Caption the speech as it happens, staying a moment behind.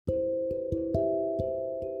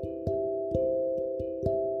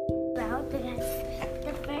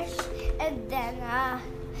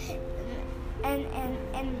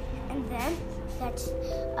and then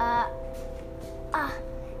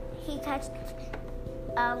he catch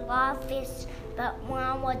a lot of fish, but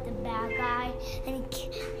one was the bad guy and he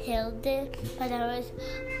killed it. But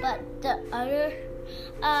the other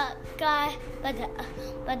guy, but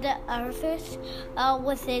the other fish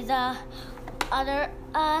was his other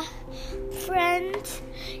friend.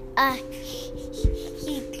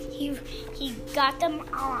 He got them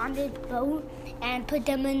on his boat and put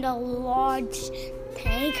them in the large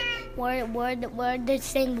tank where the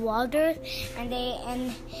same water, and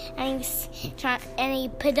he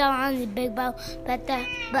put them on the big boat, but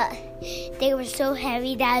they were so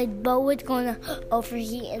heavy that the boat was going to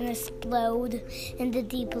overheat and explode in the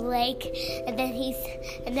deep lake, and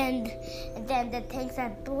then the tanks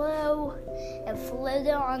that blew and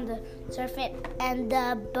floated on the surface, and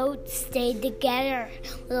the boat stayed together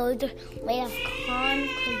made of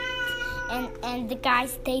concrete. And the guy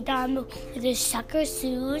stayed on with his sucker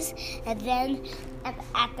shoes, and then at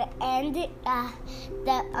the end,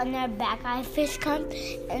 the another bad guy fish come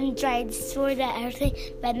and tried to sort out everything,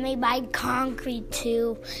 but made by concrete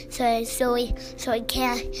too, so he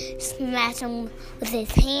can't smash him with his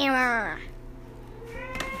hammer.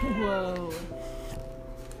 Whoa!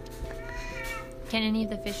 Can any of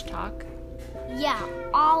the fish talk? Yeah,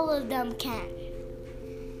 all of them can.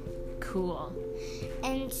 Cool.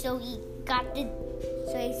 And so he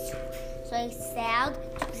sailed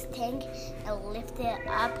to his tank and lifted it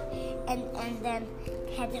up, and then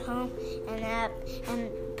headed home and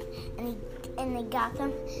they got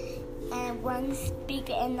them, and one speak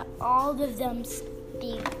and all of them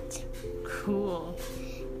speak. Cool.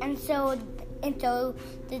 And so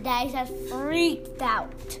the guys are freaked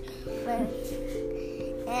out,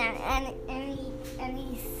 and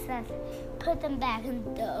he said, put them back in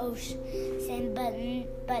the ocean,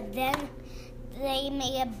 but then they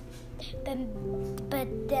made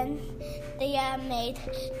made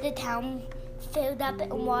the town filled up in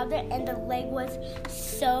water, and the lake was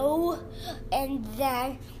so. And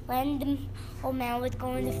then when the old man was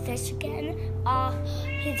going to fish again,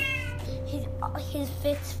 his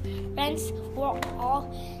fish friends were all,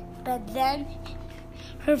 but then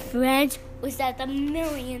her friends was at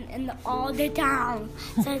 1,000,000 in all the town.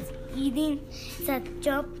 So it's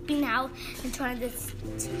jumping out and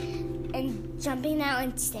jumping out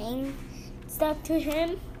and saying stuff to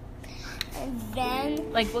him. And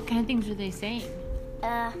then, like, what kind of things were they saying?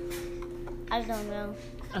 I don't know.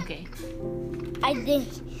 Okay. I think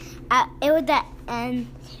it was that, and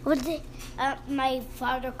my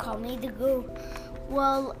father called me to go.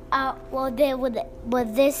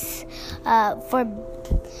 This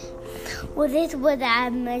was at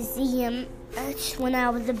a museum when I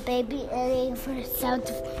was a baby, and for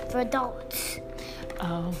adults.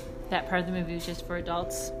 Oh, that part of the movie was just for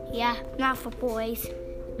adults? Yeah, not for boys.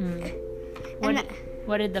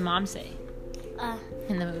 What did the mom say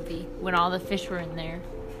in the movie when all the fish were in their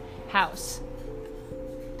house?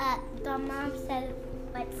 The mom said,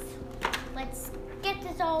 let's get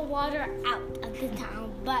this all water out of the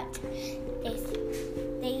town, but they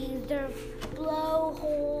used their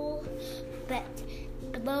blowhole, but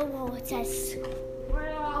the blowhole just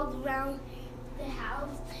swirled around the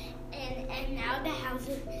house, and now the house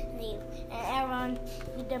is new, and everyone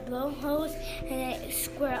with their blowholes, and it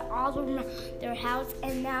squirreled all around their house,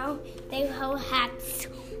 and now they all had to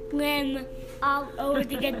swim all over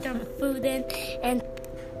to get their food in, and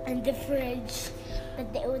the fridge.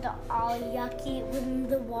 But they were all yucky when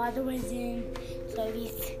the water was in, so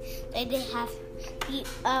they did have to eat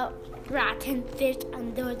rotten fish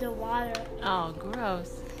under the water. Oh,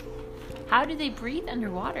 gross. How do they breathe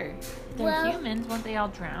underwater? They're humans, won't they all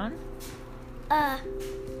drown?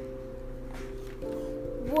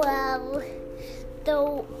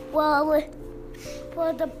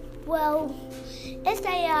 If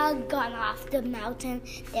they got off the mountain,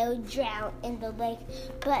 they would drown in the lake.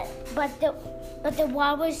 But the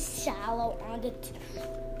water was shallow on the town.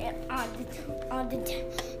 Oh, okay.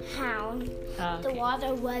 The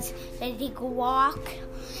water was that they could walk,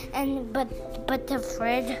 but the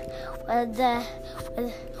fridge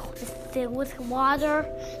was filled with water.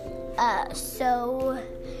 So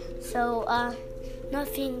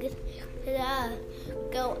nothing could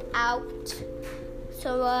go out.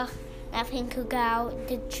 So nothing could go out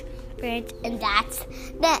the fridge, and that's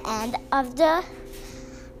the end of the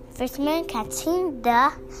fisherman catching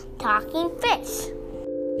the talking fish.